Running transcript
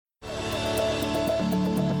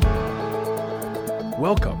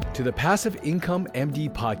Welcome to the Passive Income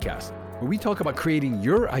MD podcast, where we talk about creating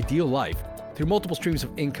your ideal life through multiple streams of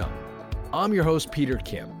income. I'm your host, Peter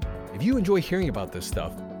Kim. If you enjoy hearing about this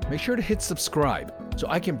stuff, make sure to hit subscribe so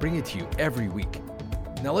I can bring it to you every week.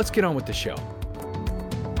 Now let's get on with the show.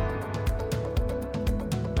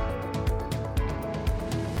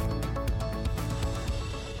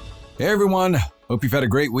 Hey everyone, hope you've had a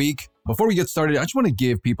great week. Before we get started, I just want to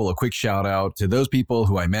give people a quick shout out to those people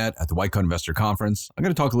who I met at the White Coat Investor Conference. I'm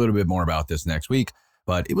going to talk a little bit more about this next week,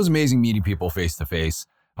 but it was amazing meeting people face to face.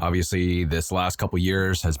 Obviously, this last couple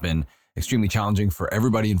years has been extremely challenging for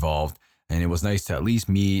everybody involved, and it was nice to at least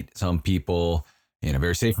meet some people in a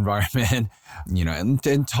very safe environment,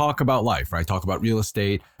 and talk about life, right? Talk about real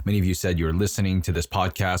estate. Many of you said you're listening to this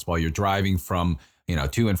podcast while you're driving from,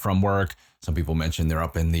 to and from work. Some people mentioned they're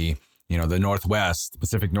up in the Northwest,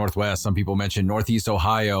 Pacific Northwest. Some people mentioned Northeast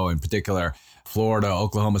Ohio in particular, Florida,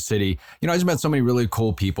 Oklahoma City. I just met so many really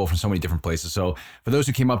cool people from so many different places. So for those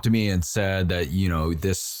who came up to me and said that,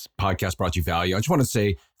 this podcast brought you value, I just want to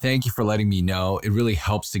say thank you for letting me know. It really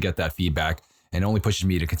helps to get that feedback and only pushes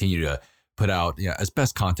me to continue to put out as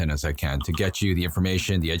best content as I can to get you the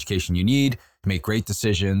information, the education you need to make great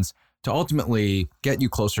decisions, to ultimately get you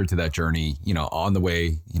closer to that journey, on the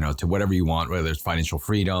way, to whatever you want, whether it's financial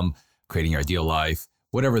freedom, creating your ideal life,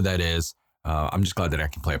 whatever that is. I'm just glad that I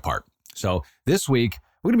can play a part. So this week,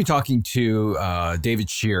 we're going to be talking to David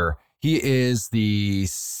Scherer. He is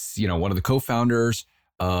one of the co-founders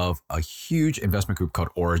of a huge investment group called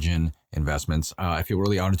Origin Investments. I feel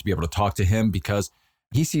really honored to be able to talk to him because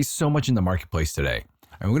he sees so much in the marketplace today.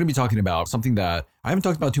 And we're going to be talking about something that I haven't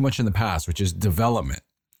talked about too much in the past, which is development.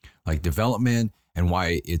 Like development and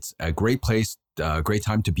why it's a great place, great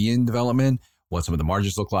time to be in development, what some of the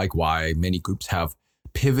margins look like, why many groups have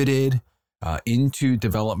pivoted into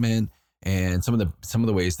development, and some of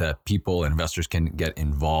the ways that people and investors can get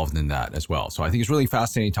involved in that as well. So I think it's really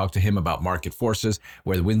fascinating to talk to him about market forces,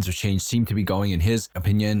 where the winds of change seem to be going in his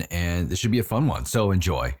opinion, and this should be a fun one. So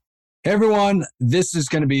enjoy. Hey everyone, this is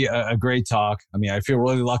going to be a great talk. I feel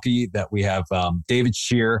really lucky that we have David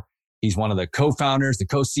Scherer. He's one of the co-founders, the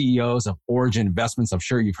co-CEOs of Origin Investments. I'm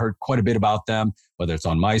sure you've heard quite a bit about them, whether it's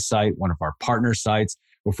on my site, one of our partner sites.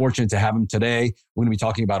 We're fortunate to have him today. We're going to be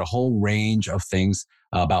talking about a whole range of things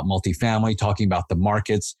about multifamily, talking about the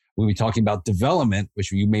markets. We'll be talking about development,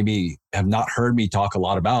 which you maybe have not heard me talk a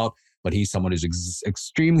lot about, but he's someone who's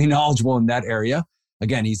extremely knowledgeable in that area.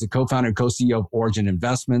 Again, he's the co-founder and co-CEO of Origin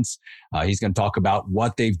Investments. He's going to talk about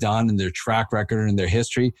what they've done and their track record and their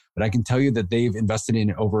history. But I can tell you that they've invested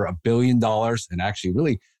in over $1 billion and actually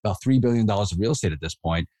really about $3 billion of real estate at this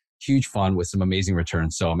point. Huge fund with some amazing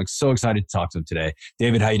returns. So I'm so excited to talk to him today.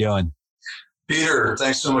 David, how you doing? Peter,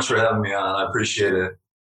 thanks so much for having me on. I appreciate it.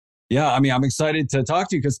 Yeah, I'm excited to talk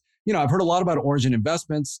to you because, I've heard a lot about Origin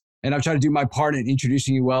Investments and I've tried to do my part in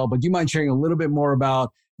introducing you well. But do you mind sharing a little bit more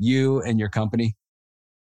about you and your company?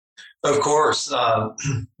 Of course.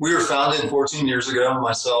 We were founded 14 years ago,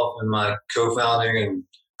 myself and my co-founding and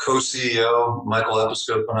co-CEO, Michael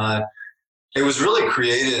Episcope, and I. It was really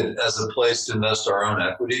created as a place to invest our own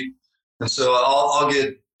equity. And so I'll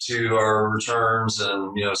get to our returns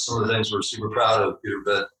and, some of the things we're super proud of, Peter.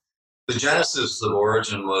 But the genesis of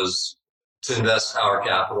Origin was to invest our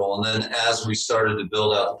capital. And then as we started to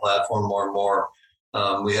build out the platform more and more,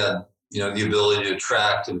 we had, the ability to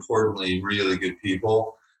attract, importantly, really good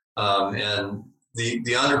people. And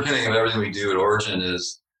the underpinning of everything we do at Origin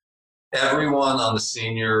is everyone on the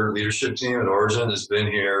senior leadership team at Origin has been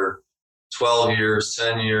here 12 years,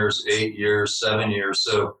 10 years, 8 years, 7 years.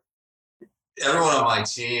 So everyone on my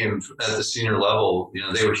team at the senior level,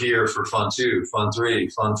 they were here for Fund 2, Fund 3,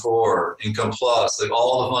 Fund 4, Income Plus, like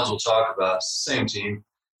all the funds we'll talk about, it's the same team.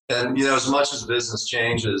 And, as much as business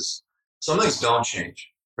changes, some things don't change.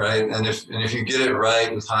 Right. And if you get it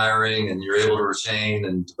right with hiring and you're able to retain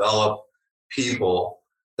and develop people,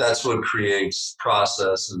 that's what creates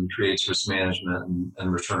process and creates risk management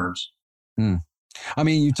and returns.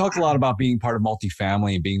 You talk a lot about being part of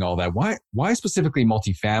multifamily and being all that. Why specifically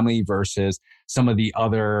multifamily versus some of the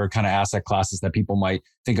other kind of asset classes that people might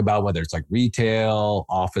think about, whether it's like retail,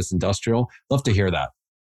 office, industrial? Love to hear that.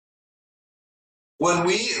 When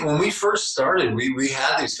we first started, we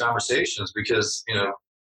had these conversations because,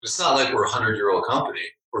 it's not like we're a 100-year-old company.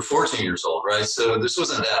 We're 14 years old, right? So this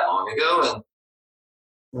wasn't that long ago. And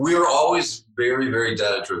we were always very, very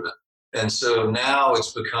data-driven. And so now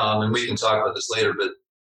it's become, and we can talk about this later, but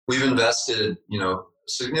we've invested, a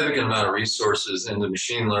significant amount of resources into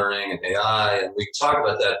machine learning and AI, and we can talk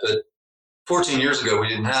about that. But 14 years ago, we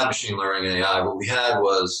didn't have machine learning and AI. What we had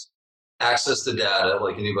was access to data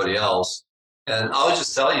like anybody else, And I'll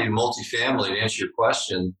just tell you, multifamily, to answer your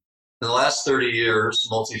question, in the last 30 years,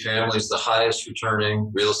 multifamily is the highest returning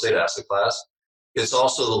real estate asset class. It's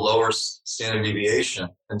also the lowest standard deviation.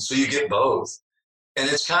 And so you get both. And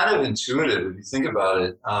it's kind of intuitive if you think about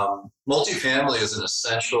it. Multifamily is an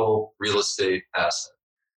essential real estate asset.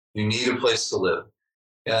 You need a place to live.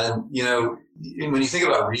 And, when you think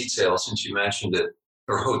about retail, since you mentioned it,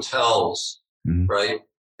 or hotels, right?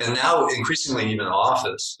 And now increasingly even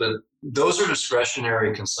office, but those are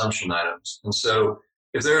discretionary consumption items. And so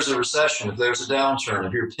if there's a recession, if there's a downturn,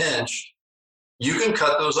 if you're pinched, you can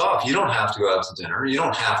cut those off. You don't have to go out to dinner. You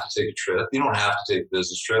don't have to take a trip. You don't have to take a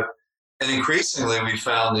business trip. And increasingly, we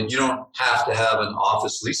found that you don't have to have an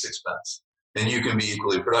office lease expense, and you can be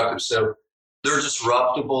equally productive. So they're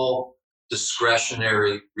disruptible,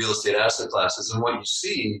 discretionary real estate asset classes. And what you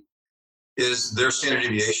see is their standard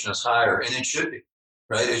deviation is higher, and it should be,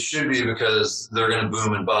 right? It should be, because they're going to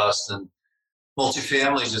boom and bust, and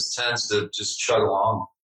multifamily just tends to just chug along.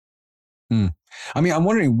 I mean, I'm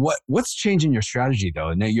wondering what's changing your strategy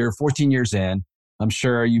though. Now you're 14 years in. I'm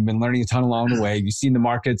sure you've been learning a ton along the way. You've seen the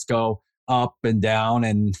markets go up and down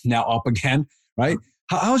and now up again, right?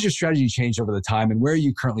 How has your strategy changed over the time, and where are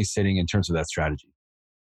you currently sitting in terms of that strategy?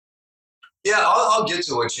 Yeah, I'll get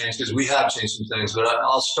to what changed, because we have changed some things, but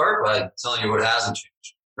I'll start by telling you what hasn't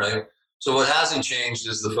changed, right? So what hasn't changed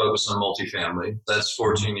is the focus on multifamily. That's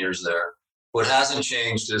 14 years there. What hasn't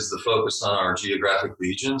changed is the focus on our geographic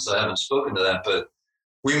regions. I haven't spoken to that, but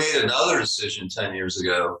we made another decision 10 years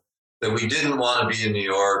ago that we didn't want to be in New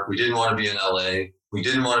York. We didn't want to be in LA. We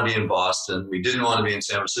didn't want to be in Boston. We didn't want to be in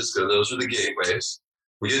San Francisco. Those are the gateways.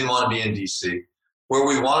 We didn't want to be in DC. Where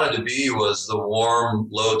we wanted to be was the warm,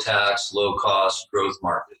 low tax, low cost growth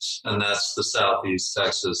markets. And that's the Southeast,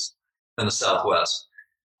 Texas, and the Southwest.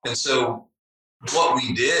 And so what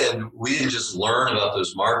we did, we didn't just learn about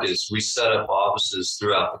those markets. We set up offices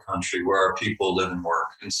throughout the country where our people live and work.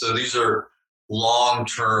 And so these are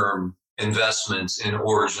long-term investments in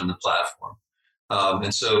origin, the platform.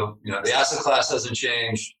 And so, the asset class hasn't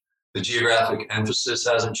changed. The geographic emphasis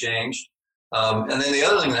hasn't changed. And then the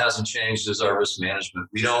other thing that hasn't changed is our risk management.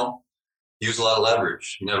 We don't use a lot of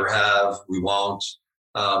leverage. We never have. We won't.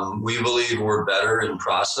 We believe we're better in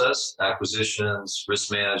process, acquisitions,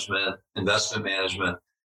 risk management, investment management,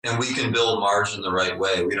 and we can build margin the right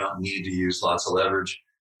way. We don't need to use lots of leverage.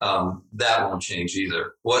 That won't change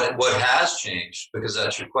either. What has changed, because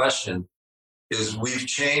that's your question, is we've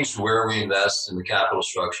changed where we invest in the capital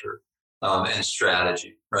structure and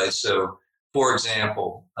strategy, right? So, for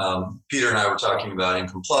example, Peter and I were talking about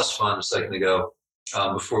Income Plus Fund a second ago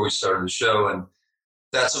before we started the show, and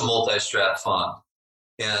that's a multi-strat fund.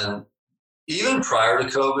 And even prior to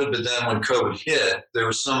COVID, but then when COVID hit, there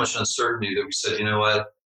was so much uncertainty that we said, you know what,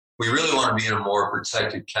 we really want to be in a more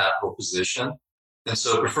protected capital position. And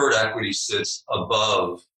so preferred equity sits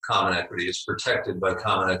above common equity. It's protected by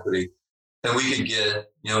common equity. And we could get,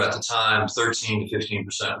 at the time, 13 to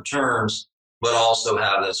 15% returns, but also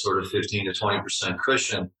have that sort of 15 to 20%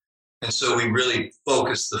 cushion. And so we really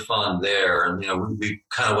focused the fund there. And, we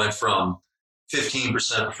kind of went from 15%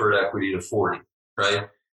 preferred equity to 40, right?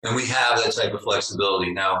 And we have that type of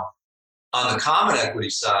flexibility. Now, on the common equity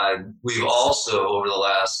side, we've also, over the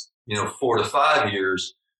last, 4 to 5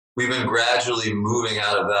 years, we've been gradually moving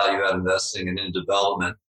out of value-add investing and into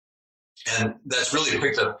development. And that's really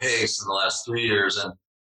picked up pace in the last 3 years. And,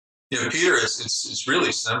 Peter, it's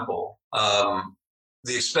really simple.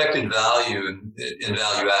 The expected value in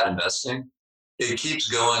value-add investing, it keeps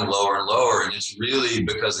going lower and lower. And it's really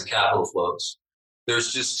because of capital flows.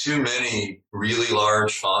 There's just too many really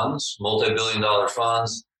large funds, multi-billion-dollar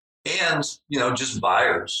funds, and, just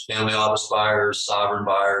buyers, family office buyers, sovereign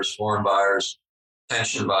buyers, foreign buyers,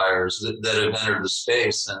 pension buyers that have entered the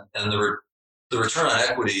space. And the return on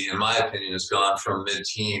equity, in my opinion, has gone from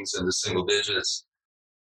mid-teens into single digits.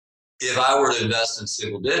 If I were to invest in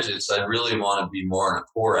single digits, I'd really want to be more in a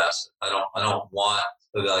core asset. I don't want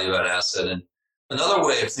a value-add asset. And another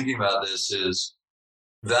way of thinking about this is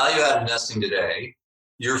value-add investing today,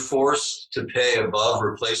 you're forced to pay above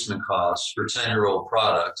replacement costs for 10-year-old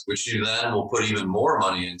products, which you then will put even more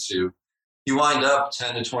money into. You wind up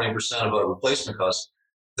 10 to 20% above replacement costs.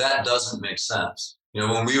 That doesn't make sense.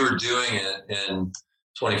 When we were doing it in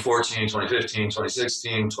 2014, 2015,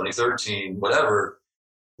 2016, 2013, whatever,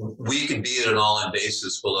 we could be at an all-in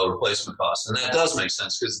basis below replacement costs. And that does make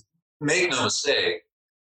sense, because make no mistake,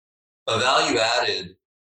 a value-added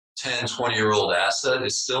 10, 20-year-old asset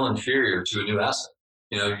is still inferior to a new asset.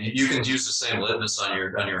 You can use the same litmus on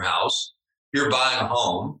your house. You're buying a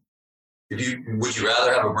home. Would you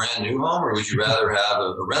rather have a brand new home, or would you rather have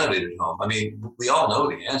a renovated home? I mean, we all know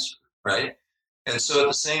the answer, right? And so at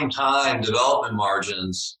the same time, development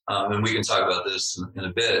margins, and we can talk about this in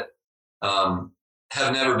a bit,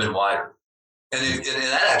 have never been wider. And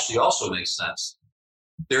that actually also makes sense.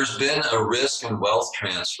 There's been a risk and wealth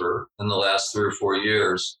transfer in the last 3 or 4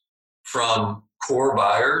 years from core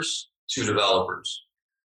buyers to developers.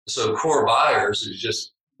 So core buyers is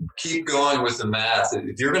just keep going with the math.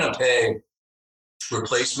 If you're going to pay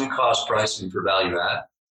replacement cost pricing for value add,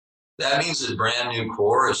 that means that brand new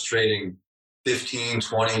core is trading 15,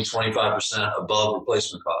 20, 25% above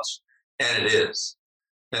replacement cost. And it is.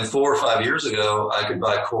 And 4 or 5 years ago, I could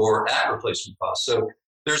buy core at replacement cost. So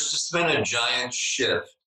there's just been a giant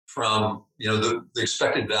shift from, the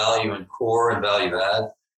expected value in core and value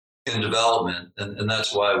add in development. And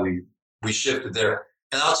that's why we shifted there.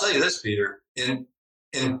 And I'll tell you this, Peter,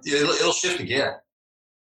 it'll shift again.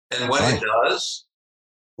 And when it does,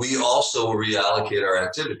 we also will reallocate our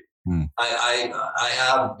activity. I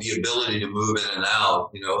have the ability to move in and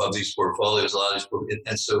out, of these portfolios, a lot of these,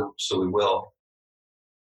 and so we will.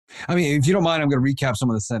 I mean, if you don't mind, I'm going to recap some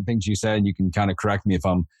of the things you said. You can kind of correct me if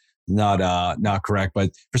I'm not correct.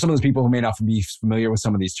 But for some of those people who may not be familiar with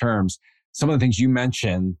some of these terms, some of the things you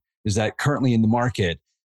mentioned is that currently in the market,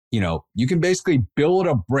 you can basically build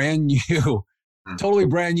a brand new, totally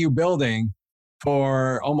brand new building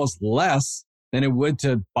for almost less than it would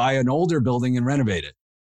to buy an older building and renovate it.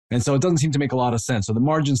 And so it doesn't seem to make a lot of sense. So the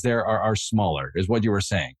margins there are smaller, is what you were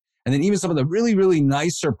saying. And then even some of the really, really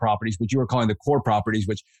nicer properties, which you were calling the core properties,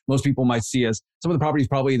 which most people might see as some of the properties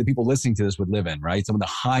probably the people listening to this would live in, right? Some of the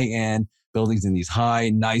high-end buildings in these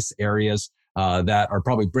high, nice areas that are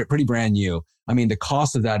probably pretty brand new. I mean, the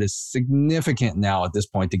cost of that is significant now at this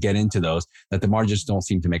point to get into those, that the margins don't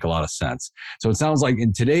seem to make a lot of sense. So it sounds like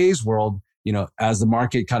in today's world, as the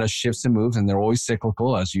market kind of shifts and moves, and they're always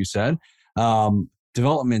cyclical, as you said,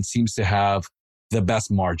 development seems to have the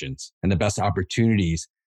best margins and the best opportunities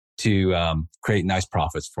to create nice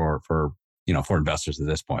profits for investors at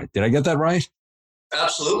this point. Did I get that right?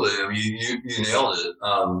 Absolutely. I mean, you nailed it.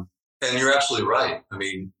 And you're absolutely right. I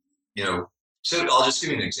mean, so I'll just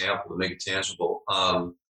give you an example to make it tangible.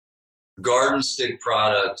 Garden stick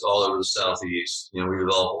product all over the Southeast. We develop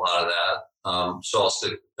a lot of that. So I'll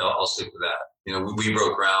stick with that. We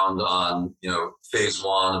broke ground on, phase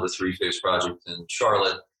 1 of a 3-phase project in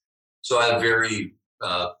Charlotte. So I have very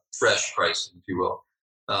fresh pricing, if you will.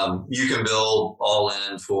 You can build all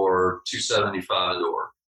in for $275 a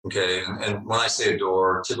door. Okay. And when I say a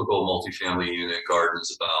door, typical multifamily unit garden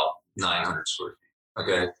is about 900 square feet.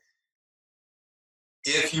 Okay.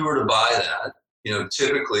 If you were to buy that,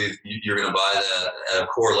 typically you're going to buy that at a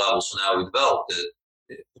core level. So now we developed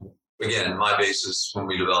it. Again, my basis when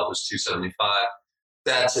we developed was 275.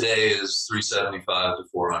 That today is 375 to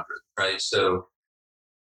 400, right? So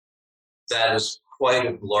that is quite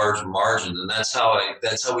a large margin, and that's how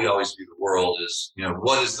we always view the world is,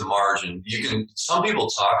 what is the margin? Some people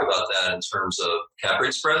talk about that in terms of cap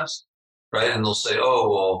rate spreads, right? And they'll say, oh,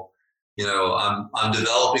 well, I'm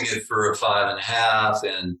developing it for a 5.5,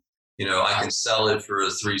 and I can sell it for a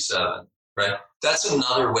 3.7, right? That's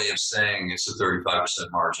another way of saying it's a 35%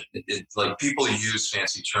 margin. Like people use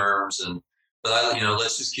fancy terms, but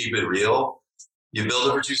let's just keep it real. You build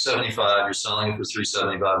it for 275, you're selling it for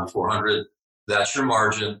 375 to 400. That's your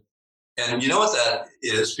margin. And you know what that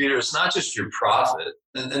is, Peter? It's not just your profit.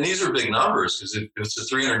 And these are big numbers, because if it's a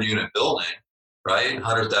 300 unit building, right,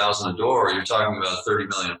 100,000 a door, you're talking about 30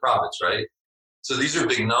 million in profits, right? So these are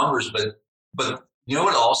big numbers, but you know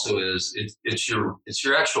what also is? It's your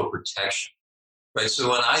actual protection, right? So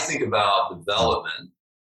when I think about development,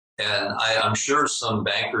 and I'm sure some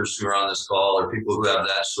bankers who are on this call or people who have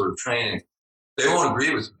that sort of training, they won't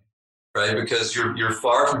agree with me, right? Because you're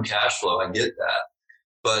far from cash flow. I get that.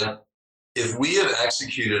 But if we have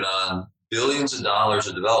executed on billions of dollars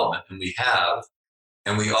of development,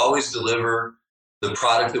 and we always deliver the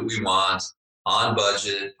product that we want on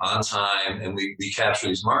budget, on time, and we capture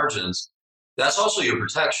these margins, that's also your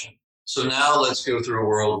protection. So now let's go through a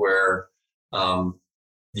world where,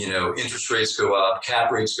 interest rates go up,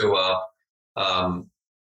 cap rates go up, and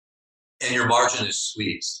your margin is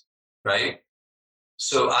squeezed, right?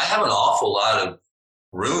 So I have an awful lot of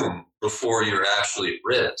room before you're actually at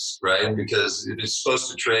risk, right? Because if it's supposed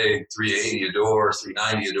to trade 380 a door,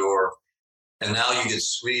 390 a door, and now you get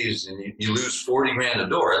squeezed and you lose 40 grand a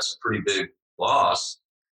door, that's a pretty big loss.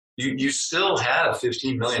 You still have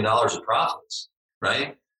 $15 million of profits,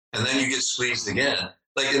 right? And then you get squeezed again.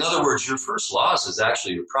 Like, in other words, your first loss is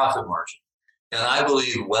actually your profit margin. And I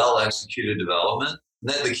believe well-executed development,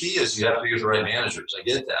 the key is you have to be with the right managers. I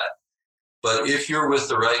get that. But if you're with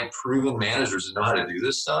the right proven managers that know how to do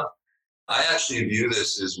this stuff, I actually view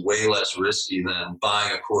this as way less risky than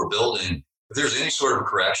buying a core building. If there's any sort of a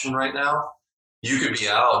correction right now, you could be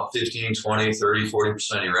out 15, 20, 30,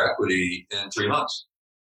 40% of your equity in 3 months,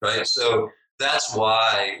 right? So that's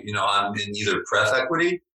why, I'm in either pref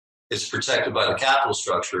equity, it's protected by the capital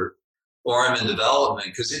structure, or I'm in development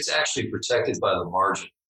because it's actually protected by the margin.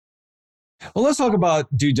 Well, let's talk about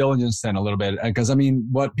due diligence then a little bit, because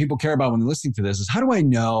what people care about when listening to this is, how do I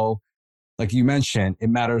know, like you mentioned, it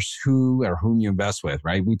matters who or whom you invest with,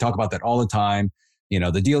 right? We talk about that all the time.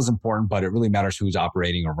 The deal is important, but it really matters who's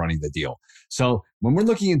operating or running the deal. So when we're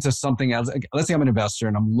looking into something else, like, let's say I'm an investor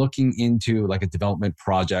and I'm looking into like a development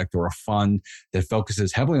project or a fund that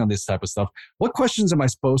focuses heavily on this type of stuff, what questions am I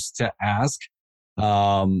supposed to ask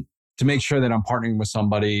to make sure that I'm partnering with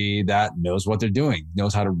somebody that knows what they're doing,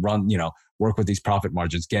 knows how to run, work with these profit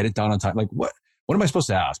margins, get it done on time? Like what am I supposed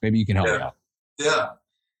to ask? Maybe you can help me out. Yeah.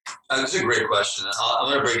 That's a great question.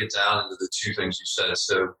 I'm going to break it down into the two things you said.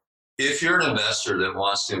 So if you're an investor that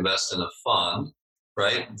wants to invest in a fund,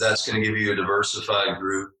 right, that's going to give you a diversified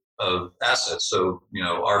group of assets. So,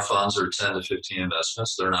 our funds are 10 to 15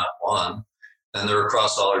 investments. They're not one. And they're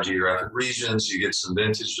across all our geographic regions. You get some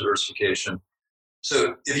vintage diversification.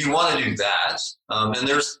 So if you want to do that, and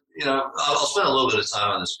there's, I'll spend a little bit of time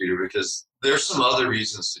on this, Peter, because there's some other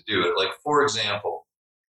reasons to do it. Like, for example,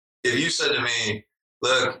 if you said to me,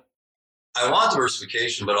 look, I want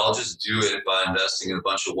diversification, but I'll just do it by investing in a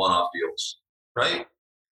bunch of one-off deals, right?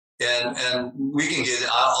 And we can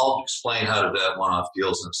I'll explain how to vet one-off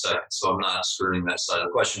deals in a second, so I'm not skirting that side of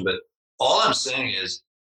the question. But all I'm saying is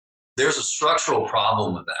there's a structural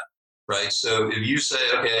problem with that, right? So if you say,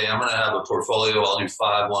 okay, I'm going to have a portfolio, I'll do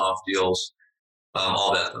 5 one-off deals,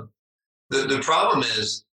 I'll vet them. The problem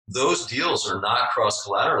is those deals are not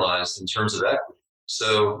cross-collateralized in terms of equity.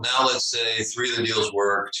 So now let's say 3 of the deals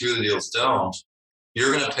work, 2 of the deals don't.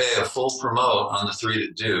 You're going to pay a full promote on the 3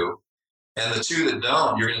 that do. And the 2 that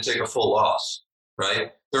don't, you're going to take a full loss,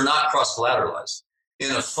 right? They're not cross-collateralized.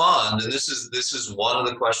 In a fund, and this is one of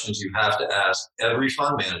the questions you have to ask every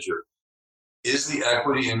fund manager, is the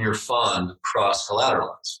equity in your fund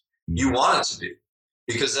cross-collateralized? You want it to be,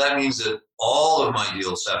 because that means that all of my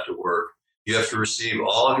deals have to work. You have to receive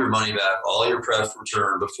all of your money back, all your pref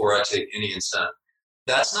return before I take any incentive.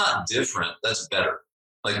 That's not different. That's better.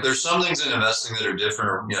 Like, there's some things in investing that are different,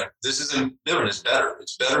 or, this isn't different. It's better.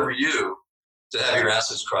 It's better for you to have your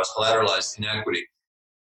assets cross-collateralized in equity.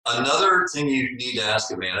 Another thing you need to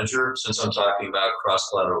ask a manager, since I'm talking about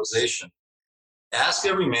cross-collateralization, ask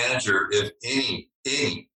every manager if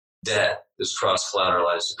any debt is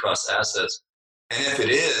cross-collateralized across assets. And if it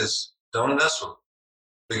is, don't invest with them.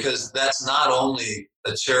 Because that's not only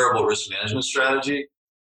a terrible risk management strategy,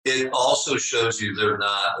 it also shows you they're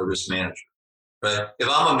not a risk manager, right? If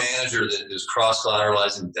I'm a manager that is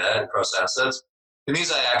cross-collateralizing debt across assets, it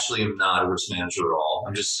means I actually am not a risk manager at all.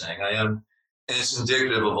 I'm just saying I am. And it's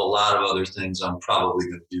indicative of a lot of other things I'm probably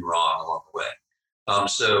going to do wrong along the way.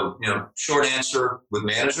 So, short answer with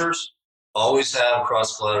managers, always have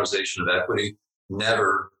cross-collateralization of equity,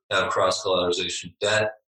 never have cross-collateralization of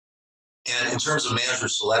debt. And in terms of manager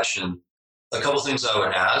selection, a couple things I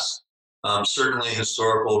would ask. Certainly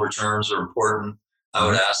historical returns are important. I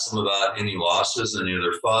would ask them about any losses in any of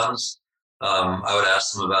their funds. I would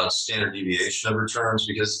ask them about standard deviation of returns,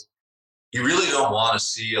 because you really don't want to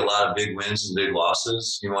see a lot of big wins and big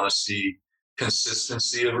losses. You want to see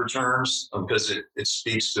consistency of returns, because it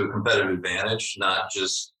speaks to a competitive advantage, not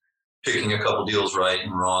just picking a couple deals right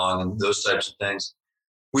and wrong and those types of things.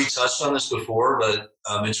 We touched on this before, but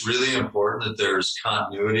it's really important that there's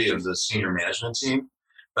continuity of the senior management team,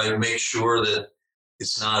 right? Make sure that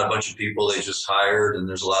it's not a bunch of people they just hired and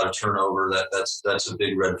there's a lot of turnover. That's a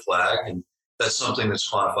big red flag, and that's something that's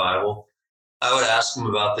quantifiable. I would ask them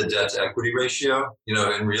about the debt to equity ratio.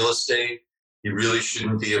 In real estate, you really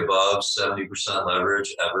shouldn't be above 70%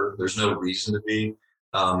 leverage ever. There's no reason to be.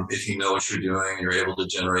 If you know what you're doing, you're able to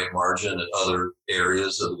generate margin in other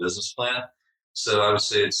areas of the business plan. So I would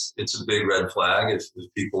say it's a big red flag if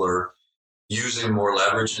people are using more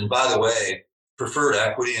leverage. And by the way, preferred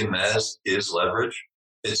equity in mezz is leverage.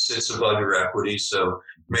 It sits above your equity. So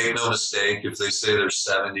make no mistake, if they say they're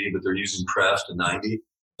 70, but they're using pref to 90,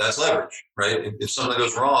 that's leverage, right? If something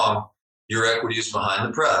goes wrong, your equity is behind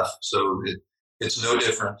the pref. So it's no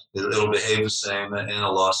different. It'll behave the same in a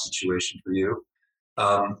loss situation for you.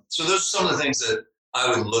 So those are some of the things that I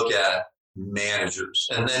would look at managers.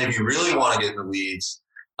 And then if you really want to get in the weeds,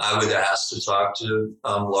 I would ask to talk to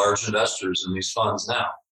large investors in these funds now.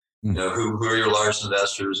 Who are your large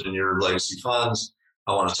investors in your legacy funds?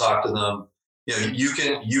 I want to talk to them. You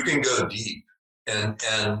can go deep, and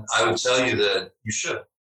I would tell you that you should.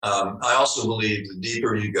 I also believe the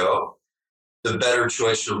deeper you go, the better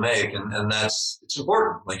choice you'll make. And it's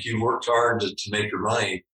important. Like, you've worked hard to make your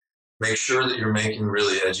money. Make sure that you're making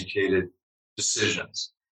really educated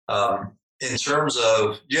decisions. In terms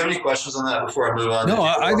of, do you have any questions on that before I move on? No,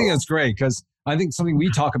 I think that's great, because I think something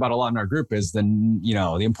we talk about a lot in our group is the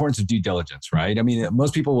importance of due diligence, right? I mean,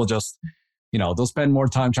 most people will just, they'll spend more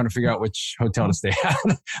time trying to figure out which hotel to stay at,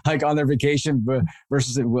 like on their vacation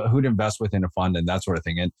versus who to invest with in a fund and that sort of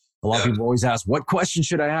thing. And a lot of people always ask, what question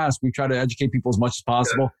should I ask? We try to educate people as much as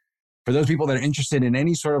possible. For those people that are interested in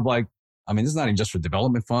any sort of this is not even just for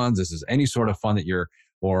development funds. This is any sort of fund that you're,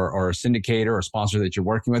 or a syndicator or a sponsor that you're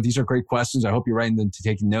working with. These are great questions. I hope you're writing them to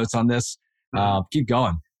taking notes on this. Keep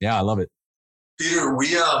going. Yeah, I love it. Peter,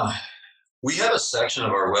 we have a section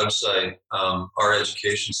of our website, our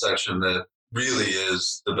education section, that really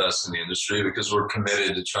is the best in the industry, because we're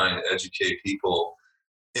committed to trying to educate people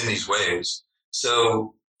in these ways.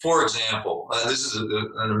 So, for example, this is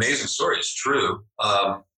an amazing story. It's true.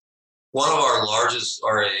 One of our largest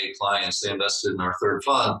RIA clients, they invested in our third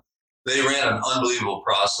fund. They ran an unbelievable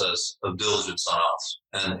process of diligence on us,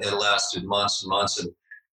 and it lasted months and months. And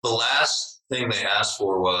the last thing they asked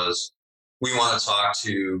for was, we want to talk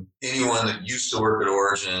to anyone that used to work at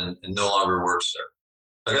Origin and no longer works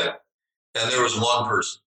there. Okay? And there was one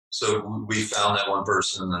person. So we found that one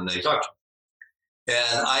person, and they talked to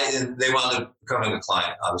him. And they wound up becoming a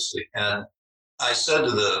client, obviously. And I said to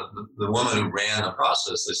the woman who ran the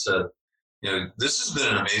process, I said, this has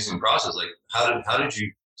been an amazing process. Like, how did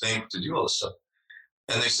you think to do all this stuff?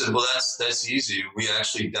 And they said, well, that's easy. We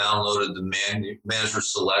actually downloaded the manager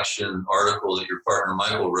selection article that your partner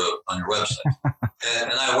Michael wrote on your website.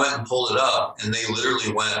 and I went and pulled it up, and they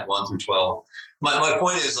literally went 1 through 12. My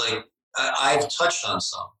point is, like, I've touched on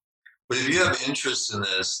some, but if you have interest in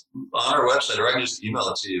this, on our website, or I can just email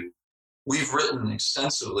it to you, we've written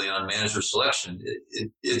extensively on manager selection.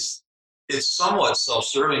 It's somewhat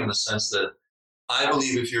self-serving in the sense that I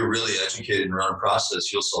believe if you're really educated and run a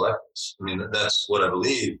process, you'll select this. I mean, that's what I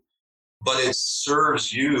believe. But it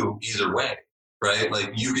serves you either way, right?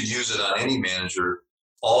 Like, you could use it on any manager.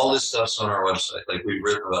 All this stuff's on our website. Like, we've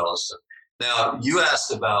written about all this stuff. Now, you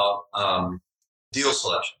asked about deal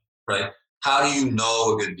selection, right? How do you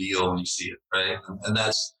know a good deal when you see it, right? And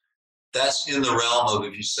that's in the realm of,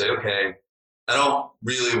 if you say, okay, I don't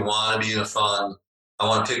really want to be in a fund. I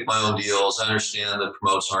want to pick my own deals. I understand that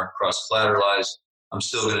promotes aren't cross-collateralized. I'm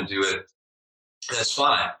still going to do it. That's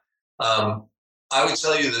fine. I would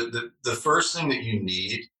tell you that the first thing that you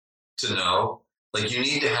need to know, like, you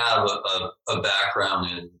need to have a background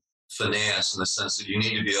in finance, in the sense that you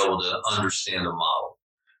need to be able to understand the model,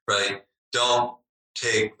 right? Don't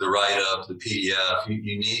take the write-up, the PDF.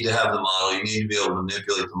 You need to have the model. You need to be able to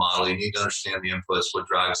manipulate the model. You need to understand the inputs, what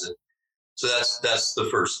drives it. So that's the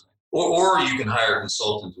first thing. Or you can hire a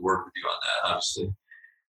consultant to work with you on that, obviously.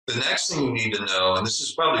 The next thing you need to know, and this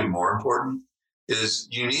is probably more important, is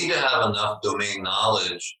you need to have enough domain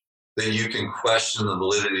knowledge that you can question the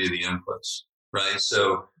validity of the inputs, right?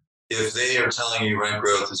 So if they are telling you rent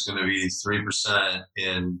growth is going to be 3%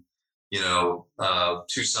 in,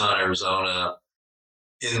 Tucson, Arizona,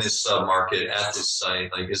 in this submarket at this site,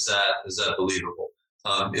 like, is that believable?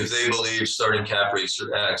 If they believe starting cap rates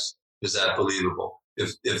are X, is that believable?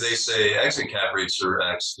 If they say exit cap rates are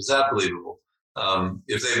X, is that believable?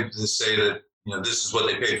 If they say that this is what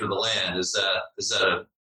they paid for the land, is that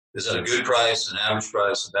a good price, an average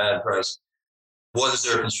price, a bad price? What is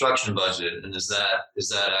their construction budget, and is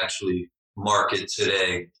that actually market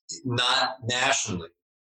today, not nationally,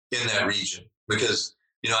 in that region? Because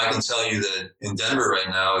I can tell you that in Denver right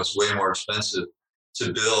now, it's way more expensive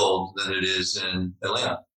to build than it is in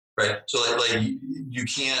Atlanta, right? So like you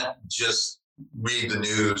can't just read the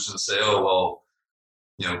news and say, oh, well,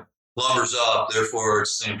 lumber's up, therefore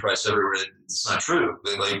it's the same price everywhere. It's not true.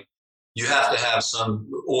 Like, you have to have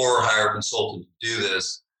or hire a consultant to do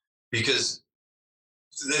this, because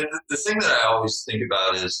the thing that I always think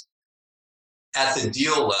about is, at the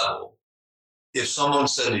deal level, if someone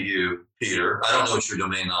said to you, Peter, I don't know what your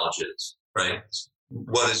domain knowledge is, right?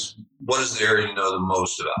 What is the area you know the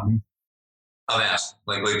most about? Mm-hmm. I'm asking,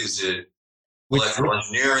 like, is it electrical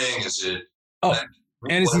engineering? Is it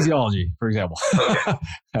anesthesiology, for example? Okay.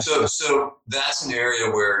 So that's an area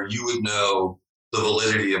where you would know the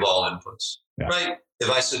validity of all inputs, right? If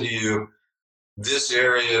I said to you, this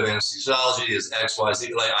area of anesthesiology is X, Y,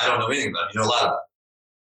 Z, like, I don't know anything about it. You know a lot about it.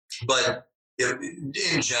 But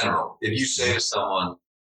in general, if you say to someone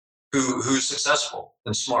who's successful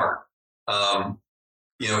and smart,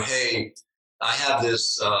 hey, I have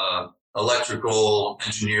this electrical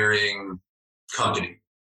engineering company,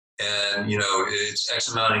 and it's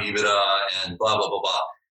X amount of EBITDA and blah blah blah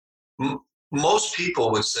blah. Most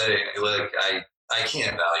people would say, like, I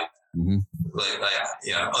can't value that. Mm-hmm.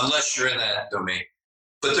 Unless you're in that domain.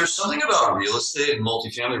 But there's something about real estate and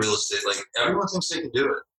multifamily real estate. Like, everyone thinks they can do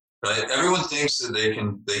it, right? Everyone thinks that they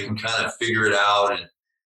can kind of figure it out,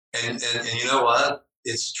 and you know what?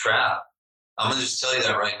 It's a trap. I'm gonna just tell you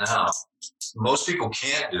that right now. Most people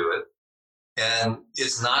can't do it, and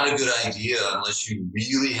it's not a good idea unless you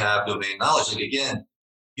really have domain knowledge. Like, again,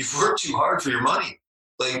 you've worked too hard for your money.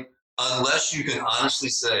 Like, unless you can honestly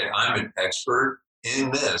say, I'm an expert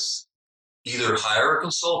in this, either hire a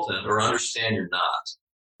consultant or understand you're not,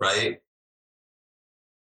 right?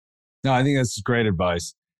 No, I think that's great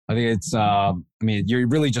advice. I think it's, you're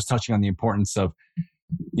really just touching on the importance of,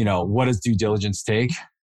 what does due diligence take?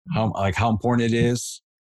 How important it is,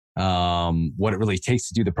 what it really takes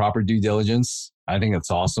to do the proper due diligence. I think that's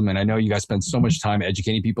awesome. And I know you guys spend so much time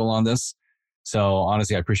educating people on this. So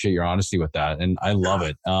honestly, I appreciate your honesty with that. And I love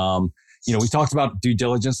it. We talked about due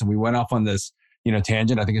diligence and we went off on this,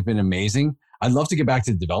 tangent. I think it's been amazing. I'd love to get back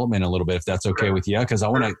to development a little bit, if that's okay with you, because I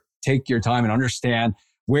want to take your time and understand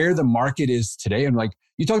where the market is today. And like,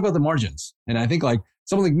 you talked about the margins. And I think, like,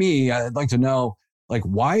 someone like me, I'd like to know, like,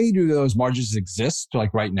 why do those margins exist,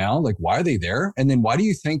 like, right now? Like, why are they there? And then why do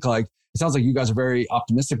you think, like, it sounds like you guys are very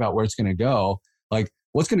optimistic about where it's going to go. Like,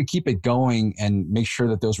 what's going to keep it going and make sure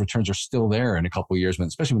that those returns are still there in a couple of years,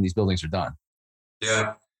 especially when these buildings are done?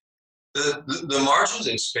 Yeah. The margins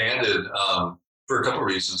expanded for a couple of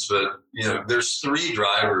reasons, but there's three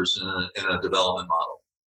drivers in a development model,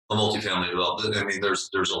 a multifamily development. I mean, there's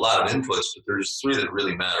a lot of inputs, but there's three that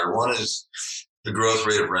really matter. One is the growth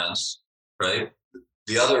rate of rents, right?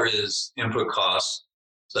 The other is input costs.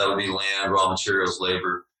 So that would be land, raw materials,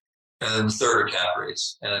 labor. And then the third are cap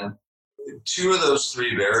rates. And two of those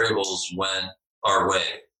three variables went our way,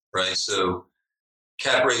 right? So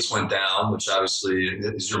cap rates went down, which obviously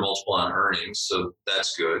is your multiple on earnings. So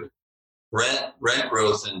that's good. Rent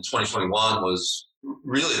growth in 2021 was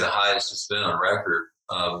really the highest it's been on record,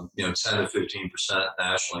 10 to 15%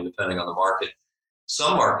 nationally, depending on the market.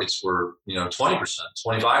 Some markets were, 20%,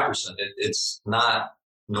 25%. It's not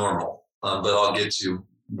normal, but I'll get to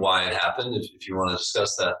why it happened if you want to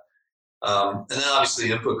discuss that. And then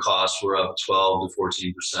obviously input costs were up 12 to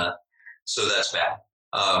 14%. So that's bad.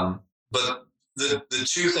 But the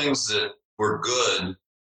two things that were good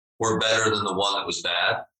were better than the one that was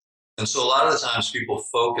bad. And so a lot of the times people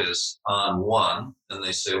focus on one and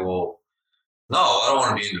they say, well, no, I don't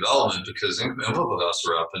want to be in development because input costs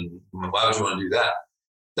are up. And why would you want to do that?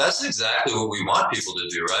 That's exactly what we want people to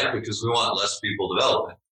do, right? Because we want less people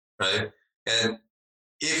developing, right? And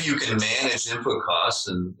if you can manage input costs,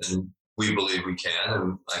 and we believe we can,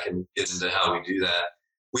 and I can get into how we do that.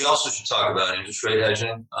 We also should talk about interest rate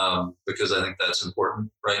hedging because I think that's important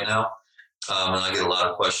right now. And I get a lot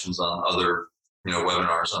of questions on other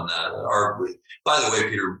webinars on that. By the way,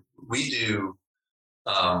 Peter, we do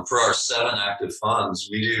for our 7 active funds,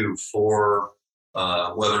 we do 4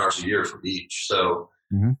 webinars a year for each. So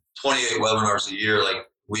 28 webinars a year. Like,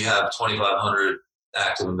 we have 2,500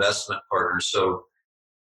 active investment partners. So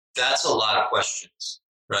that's a lot of questions,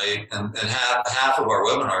 right? And half of our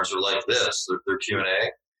webinars are like this. They're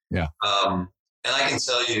Q&A. Yeah. And I can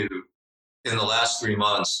tell you, in the last 3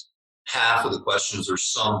 months, half of the questions are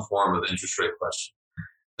some form of interest rate question.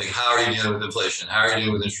 Like, how are you dealing with inflation? How are you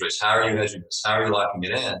dealing with interest rates? How are you hedging this? How are you locking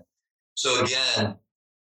it in? So again,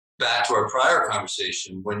 back to our prior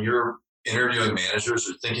conversation, when you're interviewing managers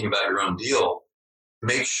or thinking about your own deal,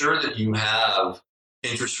 make sure that you have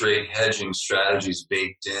interest rate hedging strategies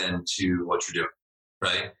baked into what you're doing,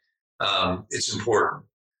 right? It's important.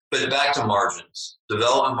 But back to margins.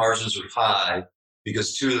 Development margins are high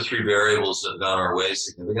because 2 of the 3 variables have gone our way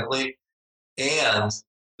significantly. And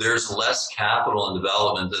there's less capital in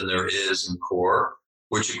development than there is in core,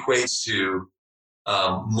 which equates to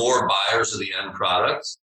more buyers of the end product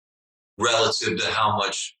relative to how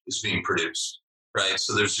much is being produced, right?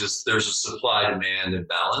 So there's a supply demand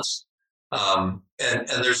imbalance. And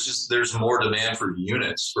there's more demand for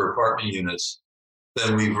units, for apartment units,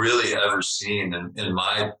 than we've really ever seen in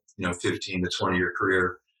my 15 to 20 year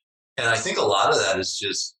career. And I think a lot of that is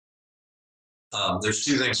just there's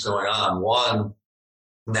 2 things going on. One,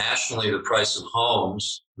 nationally, the price of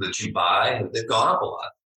homes that you buy, they've gone up a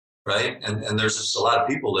lot, right? And there's just a lot of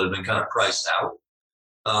people that have been kind of priced out.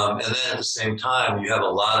 And then at the same time, you have a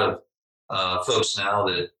lot of folks now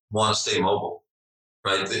that want to stay mobile,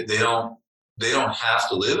 right? They don't have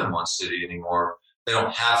to live in one city anymore. They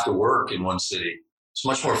don't have to work in one city. It's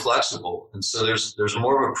much more flexible. And so there's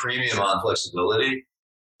more of a premium on flexibility,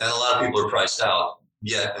 and a lot of people are priced out.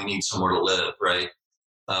 yet they need somewhere to live, right?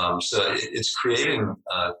 So it's creating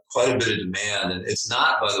quite a bit of demand. And it's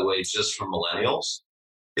not, by the way, just from millennials.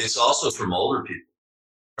 It's also from older people,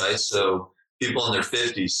 right? So people in their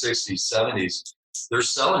 50s, 60s, 70s, they're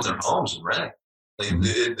selling their homes and renting. Like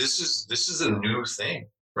this is a new thing,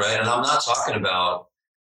 right? And I'm not talking about,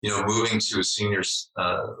 moving to a senior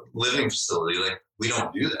living facility. Like, we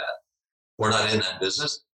don't do that. We're not in that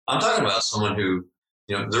business. I'm talking about someone who,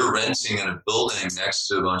 they're renting in a building next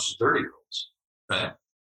to a bunch of 30-year-olds, right?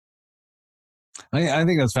 I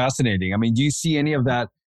think that's fascinating. I mean, do you see any of that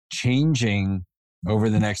changing over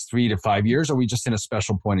the next 3 to 5 years? Or are we just in a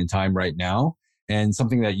special point in time right now? And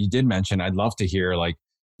something that you did mention, I'd love to hear, like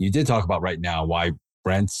you did talk about right now, why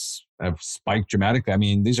rents have spiked dramatically. I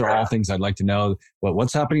mean, these are all things I'd like to know.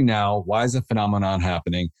 What's happening now? Why is the phenomenon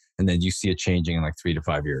happening? And then you see it changing in like 3 to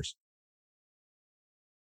 5 years.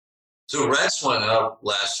 So rents went up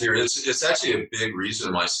last year. It's actually a big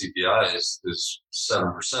reason why CPI is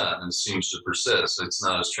 7% and seems to persist. It's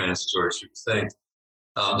not as transitory as you think.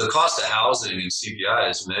 The cost of housing in CPI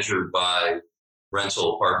is measured by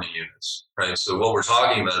rental apartment units, right? So what we're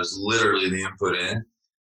talking about is literally the input in.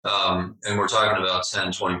 And we're talking about 10,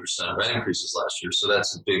 20% rent increases last year. So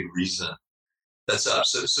that's a big reason that's up.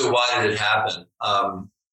 So why did it happen?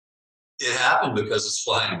 It happened because of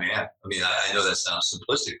supply and demand. I mean, I know that sounds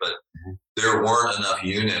simplistic, but there weren't enough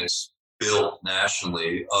units built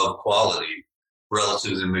nationally of quality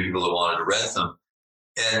relative to the people that wanted to rent them.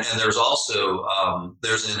 And there's also,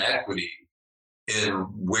 there's an inequity in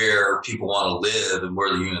where people want to live and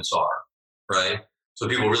where the units are, right? So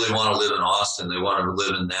people really want to live in Austin. They want to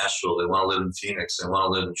live in Nashville. They want to live in Phoenix. They want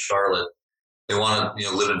to live in Charlotte. They want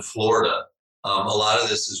to, live in Florida. A lot of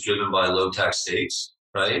this is driven by low tax states,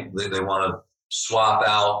 right? They want to swap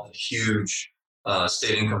out a huge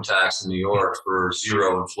state income tax in New York for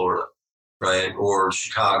zero in Florida, right? Or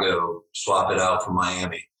Chicago, swap it out for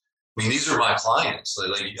Miami. I mean, these are my clients.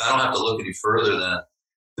 Like I don't have to look any further than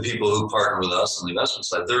the people who partner with us on the investment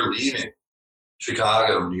side. They're leaving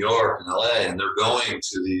Chicago, New York, and LA, and they're going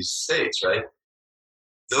to these states, right?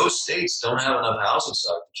 Those states don't have enough housing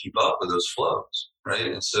stock to keep up with those flows, right?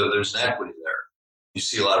 And so there's an equity there. You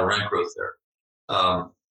see a lot of rent growth there.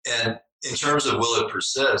 And in terms of will it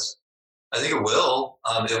persist, I think it will.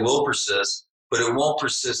 It will persist, but it won't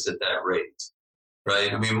persist at that rate,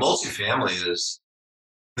 right? I mean, multifamily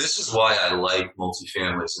this is why I like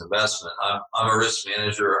multifamily as an investment. I'm a risk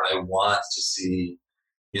manager. I want to see,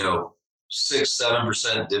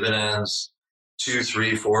 6-7% dividends,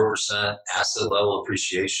 2-3-4% asset level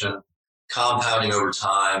appreciation, compounding over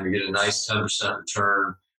time. You get a nice 10%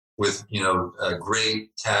 return with,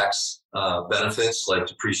 great tax benefits like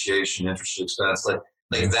depreciation, interest expense.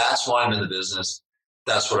 Like that's why I'm in the business.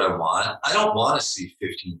 That's what I want. I don't want to see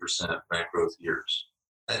 15% rent growth years.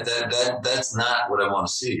 That's not what I want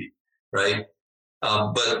to see, right?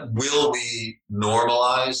 But will we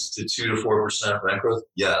normalize to 2 to 4% rent growth?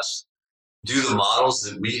 Yes. Do the models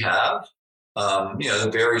that we have,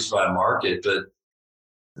 it varies by market, but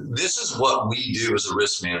this is what we do as a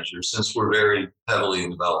risk manager, since we're very heavily in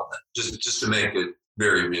development, just to make it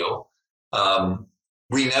very real.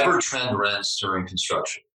 We never trend rents during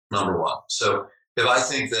construction, number one. So if I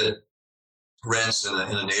think that rents in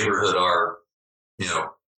a neighborhood are,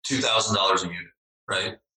 $2,000 a unit,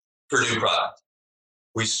 right, for new product,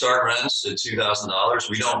 we start rents at $2,000.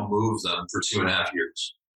 We don't move them for 2.5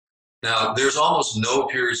 years. Now, there's almost no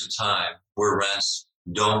periods of time where rents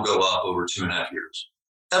don't go up over 2.5 years,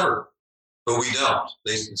 ever. But we don't.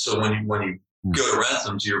 So when you go to rent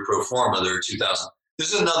them to your pro forma, they're 2,000.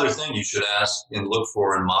 This is another thing you should ask and look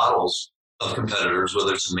for in models of competitors,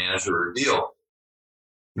 whether it's a manager or a deal.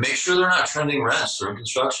 Make sure they're not trending rents during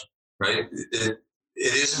construction, right?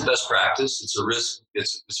 It isn't best practice. It's a risk.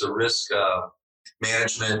 It's a risk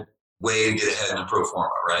management way to get ahead in a pro forma,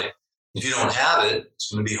 right? If you don't have it,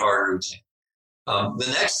 it's going to be harder to retain.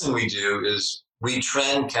 The next thing we do is we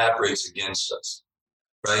trend cap rates against us,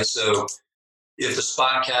 right? So if the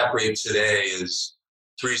spot cap rate today is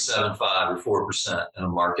 3.75 or 4% in a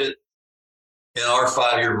market, in our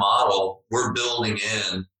 5-year model, we're building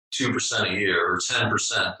in 2% a year or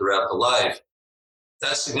 10% throughout the life.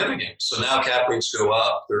 That's significant. So now cap rates go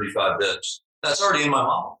up 35 bips. That's already in my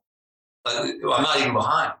model. I'm not even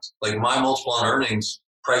behind. Like my multiple on earnings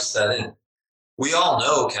price that in. We all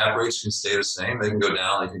know cap rates can stay the same. They can go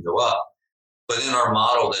down, they can go up. But in our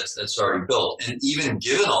model, that's already built. And even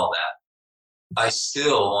given all that, I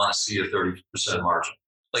still want to see a 30% margin.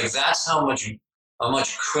 Like that's how much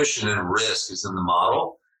cushion and risk is in the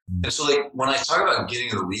model. And so like when I talk about getting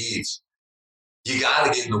in the weeds, you got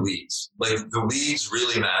to get in the weeds. Like the weeds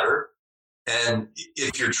really matter. And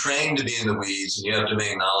if you're trained to be in the weeds and you have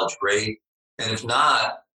domain knowledge, great. And if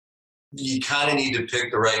not, you kind of need to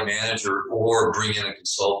pick the right manager or bring in a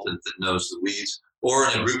consultant that knows the weeds. Or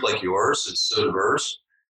in a group like yours, it's so diverse,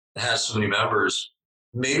 it has so many members.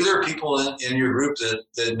 Maybe there are people in your group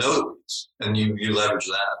that know the weeds, and you leverage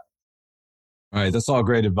that. All right. That's all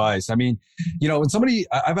great advice. I mean, when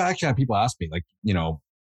I've actually had people ask me, like,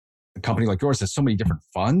 a company like yours has so many different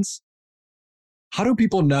funds. How do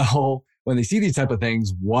people know when they see these type of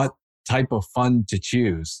things, what type of fund to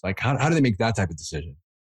choose? Like, how do they make that type of decision?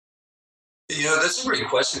 That's a great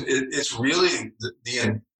question. It's really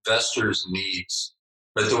the investor's needs.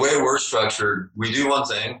 But the way we're structured, we do one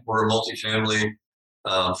thing. We're a multifamily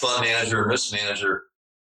fund manager and risk manager,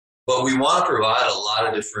 but we want to provide a lot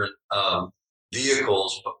of different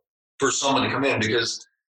vehicles for someone to come in, because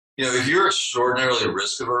if you're extraordinarily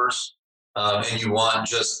risk averse and you want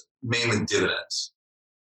just mainly dividends,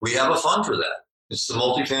 we have a fund for that. It's the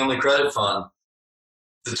multifamily credit fund.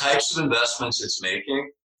 The types of investments it's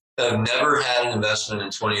making have never had an investment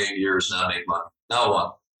in 28 years not make money, not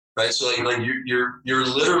one. Right, so like you're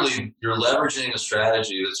leveraging a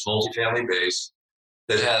strategy that's multifamily based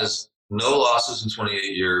that has no losses in 28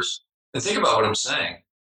 years. And think about what I'm saying.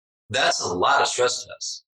 That's a lot of stress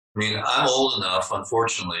tests. I mean, I'm old enough,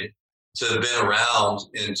 unfortunately, to have been around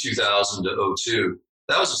in 2000 to 02.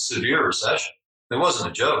 That was a severe recession. It wasn't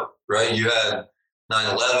a joke, right? You had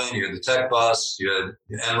 9/11, you had the tech bust, you had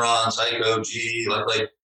Enron, Tyco, GE, like it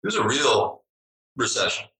was a real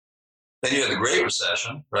recession. Then you had the Great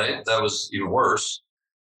Recession, right? That was even worse.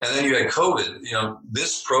 And then you had COVID.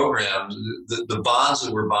 This program, the bonds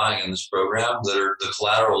that we're buying in this program that are the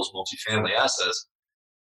collaterals, multifamily assets,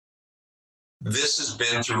 this has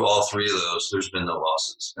been through all three of those. There's been no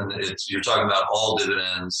losses. And you're talking about all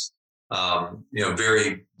dividends,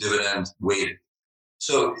 very dividend weighted.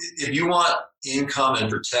 So if you want income and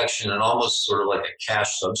protection and almost sort of like a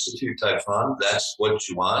cash substitute type fund, that's what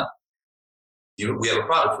you want. We have a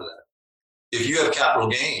product for that. If you have capital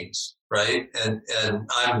gains, right, and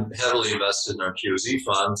I'm heavily invested in our QOZ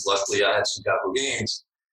funds. Luckily, I had some capital gains.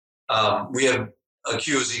 We have a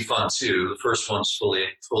QOZ fund 2. The first one's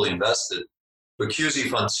fully invested. But QOZ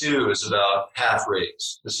fund 2 is about half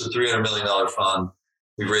raised. This is a $300 million fund.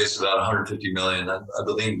 We've raised about $150 million. I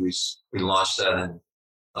believe we launched that in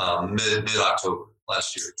mid-October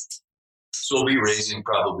last year. So we'll be raising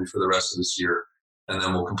probably for the rest of this year, and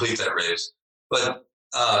then we'll complete that raise. But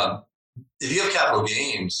if you have capital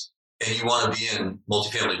gains and you want to be in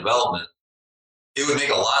multifamily development, it would make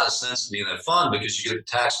a lot of sense to be in that fund because you get the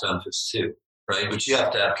tax benefits too, right? But you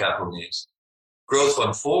have to have capital gains. Growth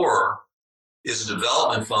Fund 4 is a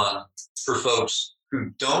development fund for folks who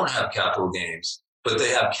don't have capital gains, but they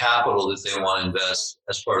have capital that they want to invest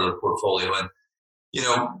as part of their portfolio. And,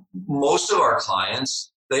 most of our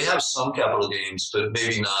clients, they have some capital gains, but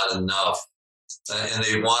maybe not enough. And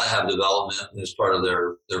they want to have development as part of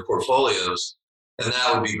their portfolios. And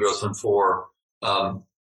that would be Growth Fund 4.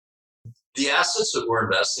 The assets that we're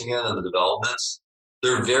investing in and the developments,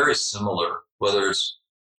 they're very similar, whether it's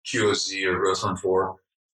QOZ or Growth Fund 4.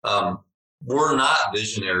 We're not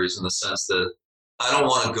visionaries in the sense that I don't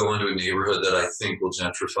want to go into a neighborhood that I think will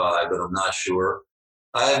gentrify, but I'm not sure.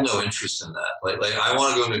 I have no interest in that. Like I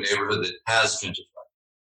want to go into a neighborhood that has gentrified.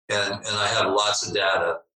 And I have lots of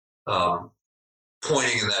data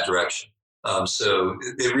pointing in that direction. So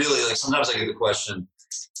it really, sometimes I get the question,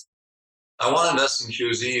 I want to invest in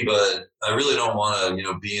QZ, but I really don't want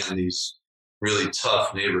to, be in these really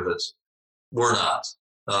tough neighborhoods. We're not.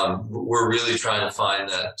 We're really trying to find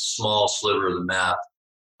that small sliver of the map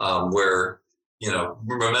where,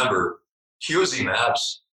 remember, QZ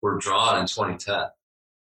maps were drawn in 2010,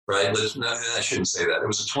 right? I shouldn't say that. It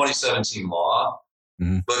was a 2017 law,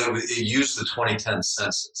 but it used the 2010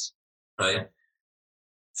 census, right?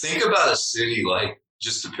 Think about a city like,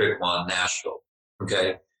 just to pick one, Nashville,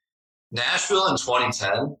 okay? Nashville in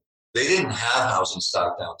 2010, they didn't have housing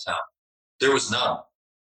stock downtown. There was none.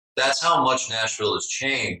 That's how much Nashville has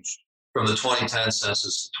changed from the 2010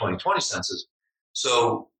 census to 2020 census.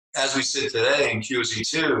 So as we sit today in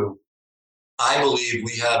QZ2, I believe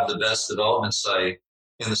we have the best development site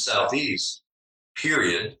in the Southeast,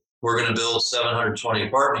 period. We're going to build 720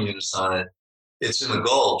 apartment units on it. It's in the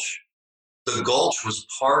Gulch. The Gulch was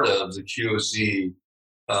part of the QOZ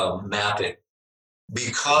mapping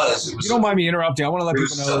because it was. You don't mind me interrupting. I want to let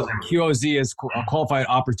people know that QOZ is a qualified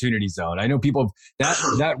opportunity zone. I know people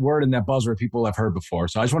that word and that buzzword people have heard before,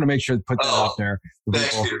 so I just want to make sure to put that out there.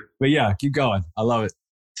 Thanks, Peter. But yeah, keep going. I love it.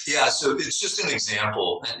 Yeah, so it's just an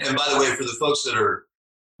example. And by the way, for the folks that are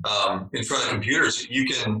in front of computers, you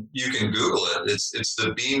can Google it. It's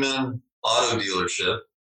the Beeman auto dealership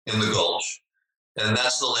in the Gulch. And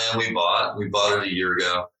that's the land we bought. We bought it a year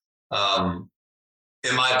ago.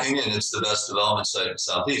 In my opinion, it's the best development site in the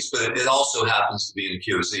Southeast, but it also happens to be in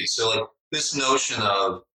QZ. So like this notion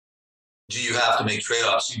of, do you have to make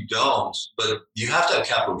trade-offs? You don't, but you have to have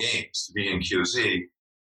capital gains to be in QZ.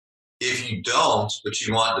 If you don't, but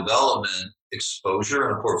you want development exposure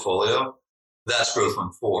in a portfolio, that's Growth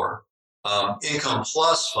Fund 4. Income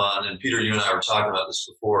Plus Fund, and Peter, you and I were talking about this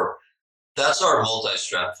before, that's our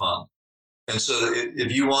multi-strat fund. And so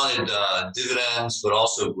if you wanted dividends, but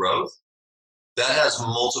also growth, that has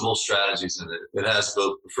multiple strategies in it. It has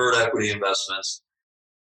both preferred equity investments.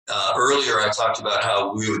 Earlier, I talked about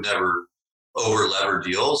how we would never over-lever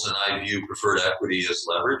deals, and I view preferred equity as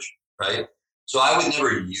leverage, right? So I would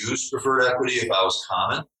never use preferred equity if I was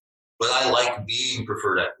common, but I like being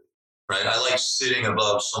preferred equity, right? I like sitting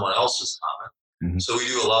above someone else's common. Mm-hmm. So we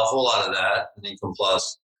do a whole lot of that in Income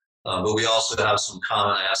Plus, but we also have some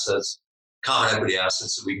common equity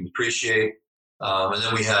assets that we can depreciate. And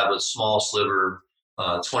then we have a small sliver,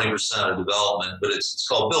 20% of development, but it's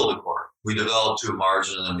called build-to-core. We develop to a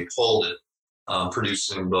margin and then we hold it,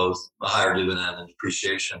 producing both a higher dividend and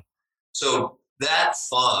depreciation. So that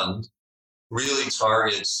fund really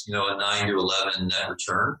targets, a 9 to 11 net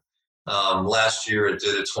return. Last year it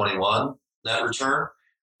did a 21 net return.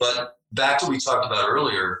 But back to what we talked about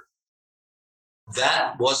earlier,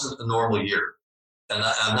 that wasn't a normal year. And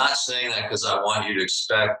I'm not saying that because I want you to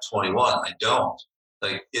expect 21. I don't.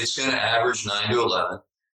 Like, it's going to average 9 to 11.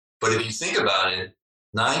 But if you think about it,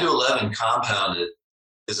 9 to 11 compounded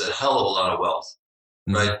is a hell of a lot of wealth,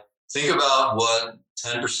 right? Think about what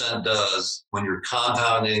 10% does when you're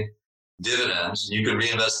compounding dividends. You can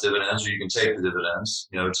reinvest dividends or you can take the dividends.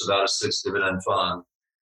 It's about a 6 dividend fund.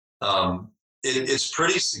 It's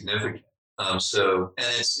pretty significant. And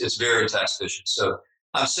it's very tax efficient. So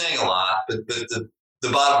I'm saying a lot, but the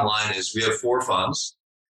bottom line is we have 4 funds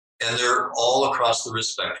and they're all across the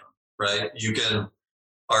risk spectrum, right?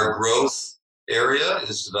 Our growth area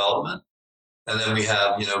is development. And then we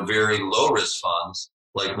have, very low risk funds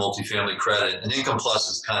like multifamily credit, and Income Plus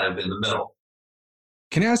is kind of in the middle.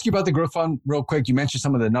 Can I ask you about the growth fund real quick? You mentioned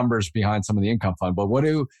some of the numbers behind some of the income fund, but what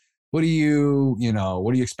are you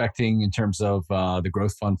expecting in terms of the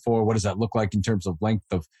growth fund 4? What does that look like in terms of length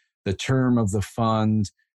of the term of the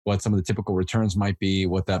fund? What some of the typical returns might be,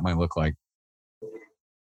 what that might look like?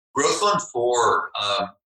 Growth Fund 4,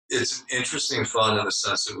 it's an interesting fund in the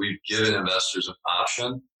sense that we've given investors an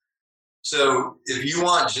option. So if you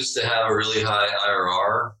want just to have a really high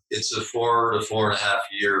IRR, it's a 4 to 4.5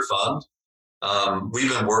 year fund. We've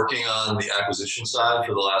been working on the acquisition side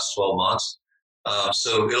for the last 12 months.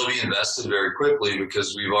 So it'll be invested very quickly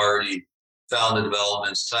because we've already found the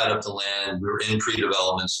developments, tied up the land. We're in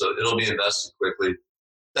pre-development, so it'll be invested quickly.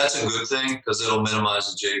 That's a good thing because it'll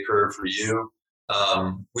minimize the J curve for you.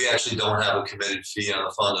 We actually don't have a committed fee on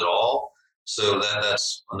the fund at all. So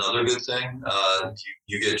that's another good thing.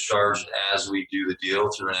 You get charged as we do the deal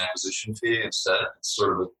through an acquisition fee instead. It's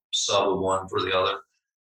sort of a sub of one for the other.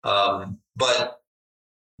 But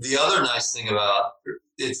the other nice thing about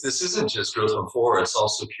this isn't just Growth Fund 4, it's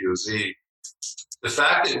also QOZ. The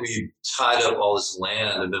fact that we tied up all this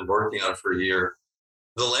land and been working on it for a year,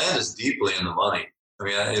 the land is deeply in the money. I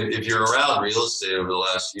mean, if you're around real estate over the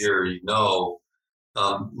last year,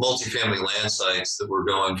 multifamily land sites that were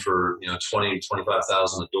going for, $20,000,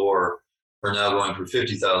 $25,000 a door are now going for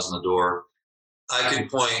 $50,000 a door. I could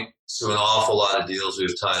point to an awful lot of deals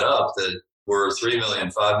we've tied up that were $3 million,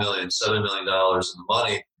 $5 million, $7 million in the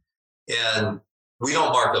money. And we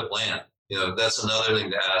don't mark up land. That's another thing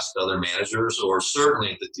to ask other managers, or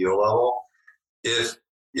certainly at the deal level. If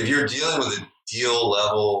you're dealing with a deal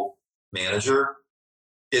level manager,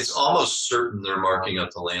 it's almost certain they're marking up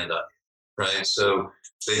the land up, right? So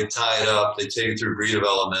they tie it up, they take it through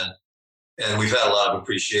redevelopment, and we've had a lot of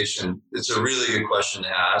appreciation. It's a really good question to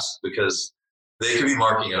ask because they could be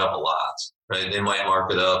marking it up a lot, right? They might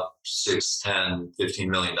mark it up $6, $10, $15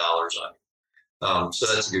 million on you. So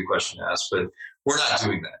that's a good question to ask, but we're not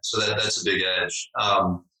doing that. So that's a big edge.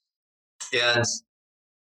 And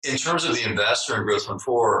in terms of the investor in Growth Fund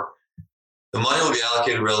 4, the money will be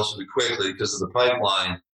allocated relatively quickly because of the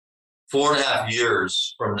pipeline. 4.5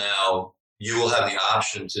 years from now, you will have the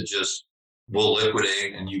option to we'll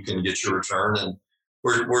liquidate and you can get your return. And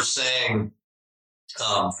we're saying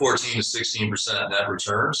 14 to 16% net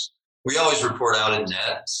returns. We always report out in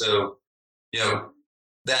net. So,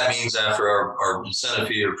 that means after our incentive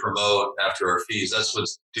fee or promote, after our fees, that's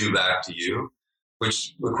what's due back to you,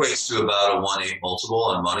 which equates to about a 1.8 multiple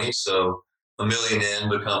on money. So $1 million in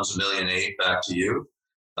becomes $1.8 million back to you.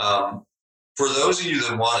 for those of you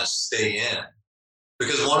that want to stay in,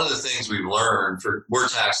 because one of the things we've learned we're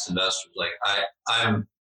taxed investors. Like I'm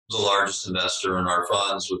the largest investor in our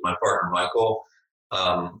funds with my partner, Michael.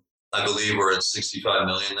 I believe we're at 65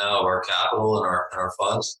 million now of our capital in our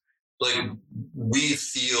funds. Like we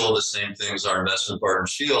feel the same things our investment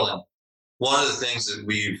partners feel. And one of the things that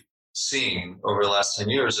we've seen over the last 10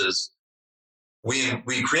 years is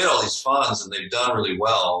we create all these funds and they've done really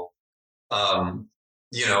well.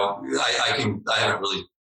 I haven't really,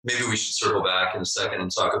 maybe we should circle back in a second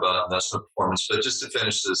and talk about investment performance, but just to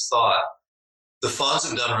finish this thought, the funds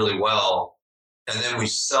have done really well, and then we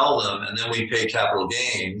sell them, and then we pay capital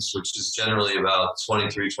gains, which is generally about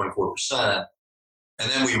 23-24%, and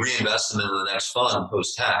then we reinvest them into the next fund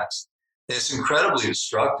post-tax. And it's incredibly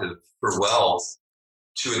destructive for wealth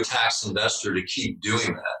to a tax investor to keep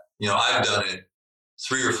doing that. I've done it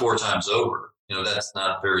 3 or 4 times over. That's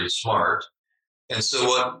not very smart. And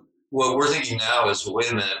so what we're thinking now is, well,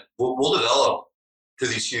 wait a minute, we'll develop to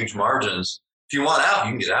these huge margins. If you want out,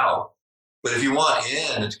 you can get out. But if you want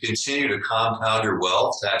in and to continue to compound your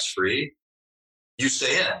wealth tax-free, you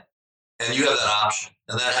stay in. And you have that option.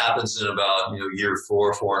 And that happens in about year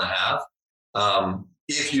 4, 4.5.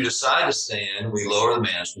 If you decide to stay in, we lower the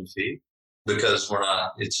management fee because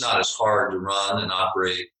it's not as hard to run and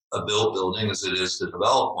operate a built building as it is to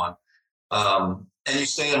develop one. And you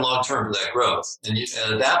stay in long term for that growth. And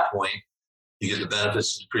at that point, you get the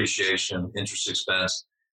benefits of depreciation, interest expense.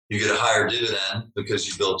 You get a higher dividend because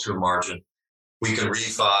you build to a margin. We can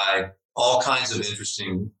refi. All kinds of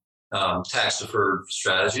interesting tax deferred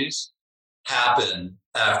strategies happen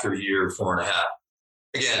after year 4.5.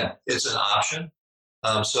 Again, it's an option.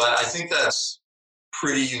 So I think that's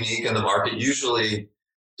pretty unique in the market. Usually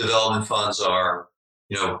development funds are,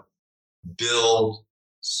 build,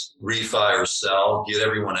 refi or sell, get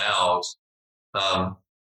everyone out.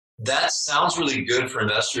 That sounds really good for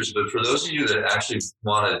investors, but for those of you that actually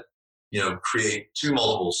want to, create 2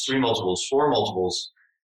 multiples, 3 multiples, 4 multiples,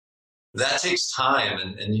 that takes time,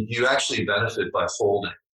 and you actually benefit by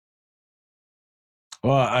holding.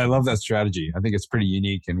 Well, I love that strategy. I think it's pretty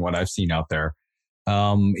unique in what I've seen out there.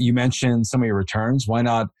 You mentioned some of your returns. Why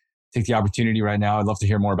not take the opportunity right now? I'd love to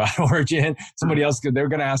hear more about Origin. Somebody else, they're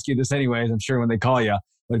going to ask you this anyways, I'm sure, when they call you.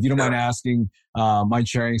 But if you don't mind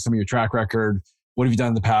sharing some of your track record, what have you done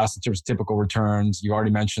in the past in terms of typical returns? You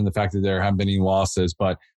already mentioned the fact that there haven't been any losses,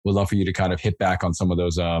 but we'd love for you to kind of hit back on some of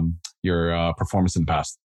those, your performance in the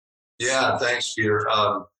past. Yeah, thanks, Peter.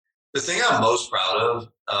 The thing I'm most proud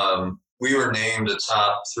of, we were named a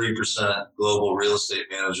top 3% global real estate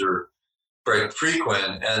manager by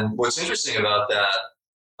Preqin. And what's interesting about that,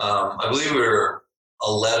 I believe we were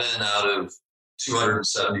 11 out of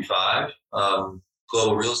 275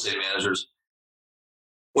 global real estate managers.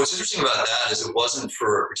 What's interesting about that is it wasn't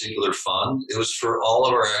for a particular fund. It was for all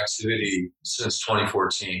of our activity since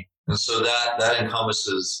 2014. And so that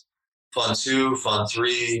encompasses Fund 2, Fund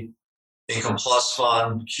 3, Income Plus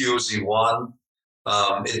Fund, QOZ1.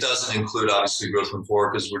 It doesn't include, obviously, Growth Fund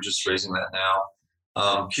 4 because we're just raising that now.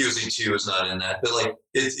 QOZ2 is not in that. But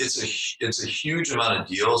it's a huge amount of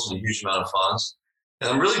deals and a huge amount of funds. And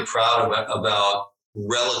I'm really proud about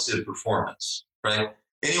relative performance, right?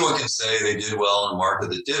 Anyone can say they did well in a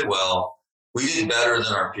market that did well. We did better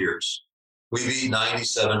than our peers. We beat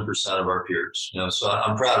 97% of our peers. So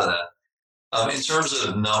I'm proud of that. In terms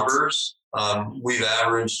of numbers, we've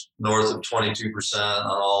averaged north of 22% on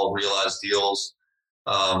all realized deals,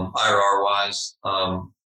 IRR-wise.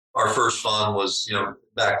 Our first fund was,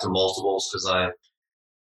 back to multiples because I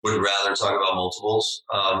would rather talk about multiples.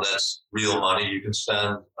 That's real money you can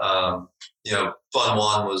spend. Fund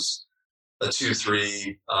 1 was a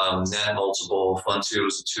 2.3 net multiple. Fund 2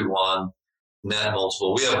 is a 2.1 net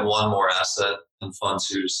multiple. We have one more asset in Fund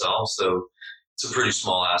 2 to sell, so it's a pretty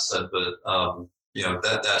small asset, but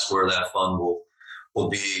that's where that fund will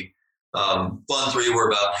be. Fund 3 we're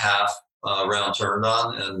about half round turned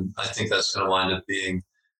on, and I think that's going to wind up being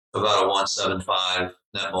about a 1.75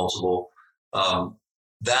 net multiple.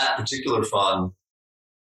 That particular fund,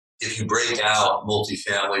 if you break out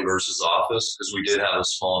multifamily versus office, because we did have a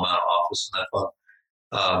small amount of office in that fund,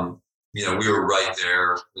 we were right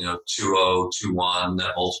there, 2.0, 2.1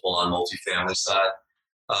 net multiple on multifamily side.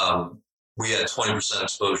 We had 20%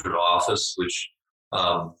 exposure to office, which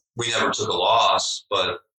we never took a loss,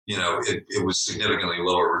 but it was significantly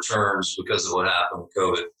lower returns because of what happened with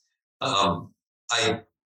COVID. I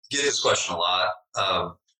get this question a lot.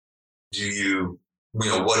 What do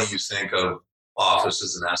you think of office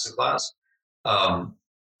as an asset class? I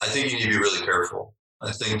think you need to be really careful.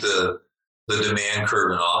 I think the demand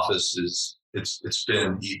curve in office it's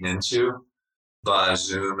been eaten into. by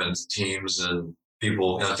Zoom and Teams and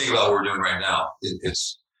people. Think about what we're doing right now.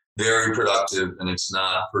 It's very productive and it's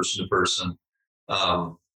not person to person.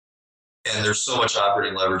 And there's so much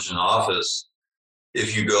operating leverage in office.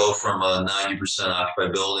 If you go from a 90%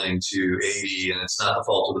 occupied building to 80, and it's not the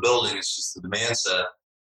fault of the building, it's just the demand set,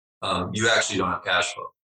 you actually don't have cash flow,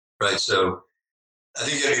 right? So I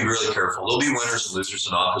think you got to be really careful. There'll be winners and losers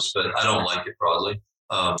in office, but I don't like it broadly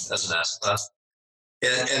as an asset class.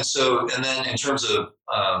 And then in terms of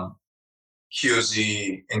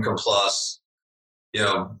QOZ, Income Plus,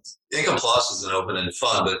 Income Plus is an open-ended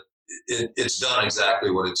fund, but it's done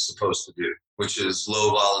exactly what it's supposed to do, which is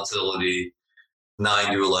low volatility,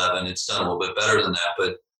 9 to 11. It's done a little bit better than that,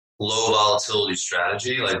 but low volatility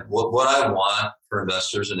strategy. Like what I want for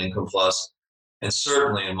investors in Income Plus, and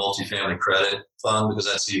certainly in multifamily credit fund, because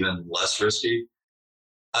that's even less risky.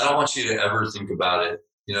 I don't want you to ever think about it.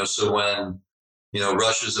 So when,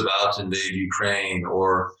 Russia's about to invade Ukraine,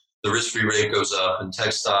 or the risk-free rate goes up and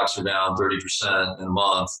tech stocks are down 30% in a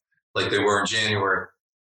month, like they were in January,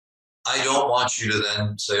 I don't want you to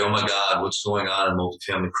then say, oh my God, what's going on in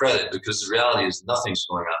multifamily credit? Because the reality is nothing's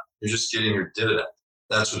going on. You're just getting your dividend.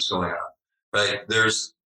 That's what's going on, right?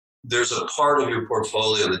 There's a part of your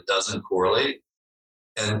portfolio that doesn't correlate,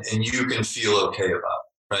 and you can feel okay about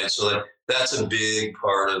it, right? So that's a big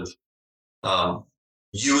part of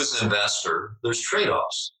you as an investor. There's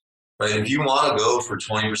trade-offs, right? If you want to go for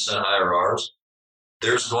 20% IRRs,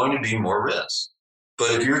 there's going to be more risk.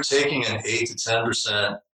 But if you're taking an 8 to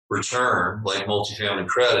 10% return, like multifamily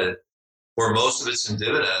credit, where most of it's in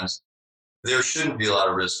dividends, there shouldn't be a lot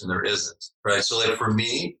of risk, and there isn't, right? So like for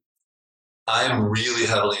me, I'm really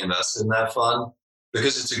heavily invested in that fund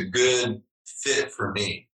because it's a good fit for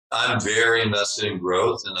me. I'm very invested in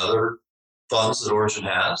growth and other funds that Origin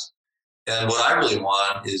has. And what I really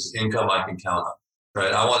want is income I can count on,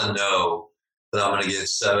 right? I want to know that I'm going to get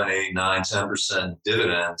 7, 8, 9, 10%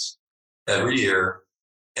 dividends every year.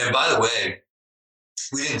 And by the way,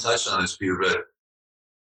 we didn't touch on this, Peter, but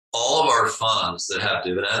all of our funds that have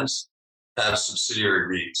dividends have subsidiary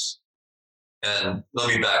REITs. And let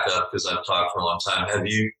me back up because I've talked for a long time. Do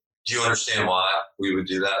you understand why we would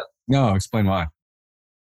do that? No, explain why.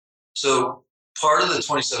 So part of the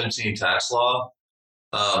 2017 tax law,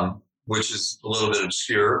 which is a little bit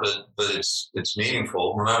obscure, but it's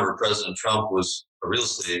meaningful. Remember, President Trump was a real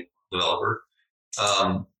estate developer.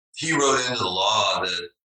 He wrote into the law that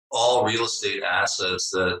all real estate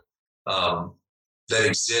assets that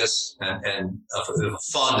exist, and if a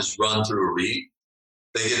fund is run through a REIT,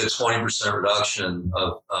 they get a 20% reduction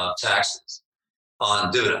of taxes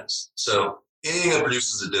on dividends. So anything that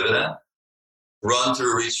produces a dividend, run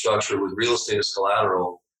through a REIT structure with real estate as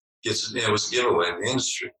collateral, was a giveaway in the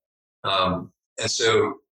industry. And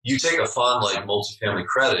so you take a fund like multifamily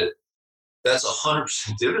credit, that's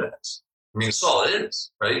 100% dividends. I mean, that's all it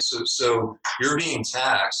is, right? So you're being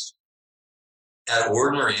taxed at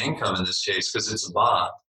ordinary income in this case because it's a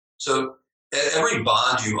bond. So every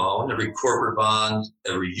bond you own, every corporate bond,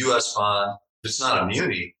 every U.S. bond, if it's not a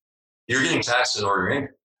muni, you're getting taxed at ordinary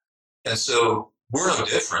income. And so we're no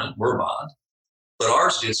different. We're a bond. But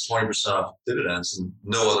ours gets 20% off dividends and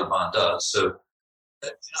no other bond does. So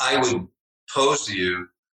I would pose to you,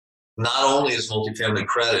 not only is multifamily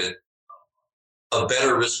credit a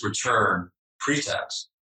better risk return pre-tax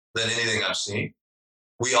than anything I've seen,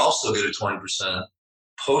 we also get a 20%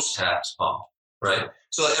 post-tax bump, right?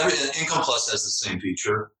 So Income Plus has the same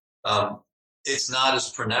feature. It's not as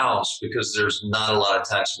pronounced because there's not a lot of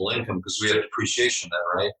taxable income because we have depreciation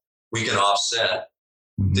there, right? We can offset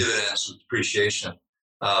dividends with depreciation.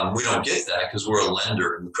 We don't get that because we're a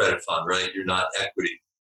lender in the credit fund, right? You're not equity.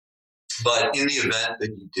 But in the event that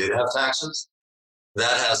you did have taxes,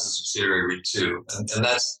 that has a subsidiary REIT too. And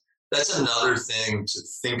that's another thing to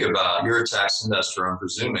think about. You're a tax investor, I'm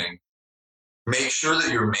presuming. Make sure that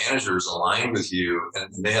your manager is aligned with you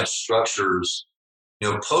and they have structures.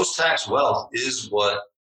 Post-tax wealth is what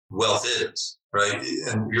wealth is, right?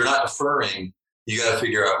 And you're not deferring. You got to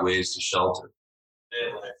figure out ways to shelter.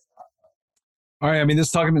 All right. I mean,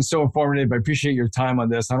 this talk has been so informative. I appreciate your time on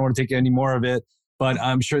this. I don't want to take any more of it, but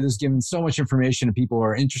I'm sure this has given so much information to people who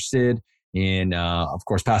are interested in, of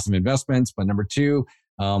course, passive investments. But number two,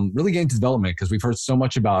 really getting to development because we've heard so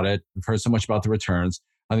much about it. We've heard so much about the returns.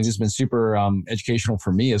 I think this has been super educational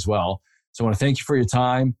for me as well. So I want to thank you for your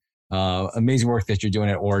time. Amazing work that you're doing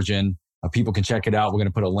at Origin. People can check it out. We're going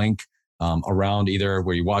to put a link around either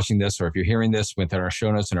where you're watching this or if you're hearing this within our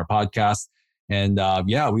show notes and our podcast. And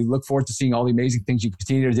we look forward to seeing all the amazing things you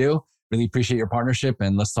continue to do. Really appreciate your partnership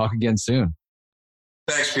and let's talk again soon.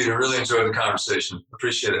 Thanks, Peter. Really enjoyed the conversation.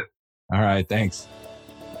 Appreciate it. All right. Thanks.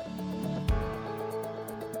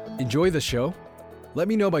 Enjoy the show? Let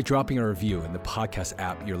me know by dropping a review in the podcast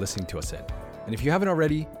app you're listening to us in. And if you haven't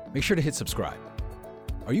already, make sure to hit subscribe.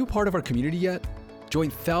 Are you a part of our community yet?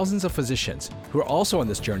 Join thousands of physicians who are also on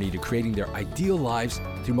this journey to creating their ideal lives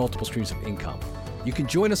through multiple streams of income. You can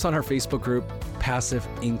join us on our Facebook group, Passive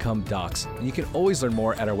Income Docs, and you can always learn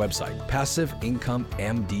more at our website,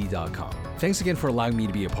 passiveincomemd.com. Thanks again for allowing me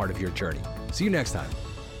to be a part of your journey. See you next time.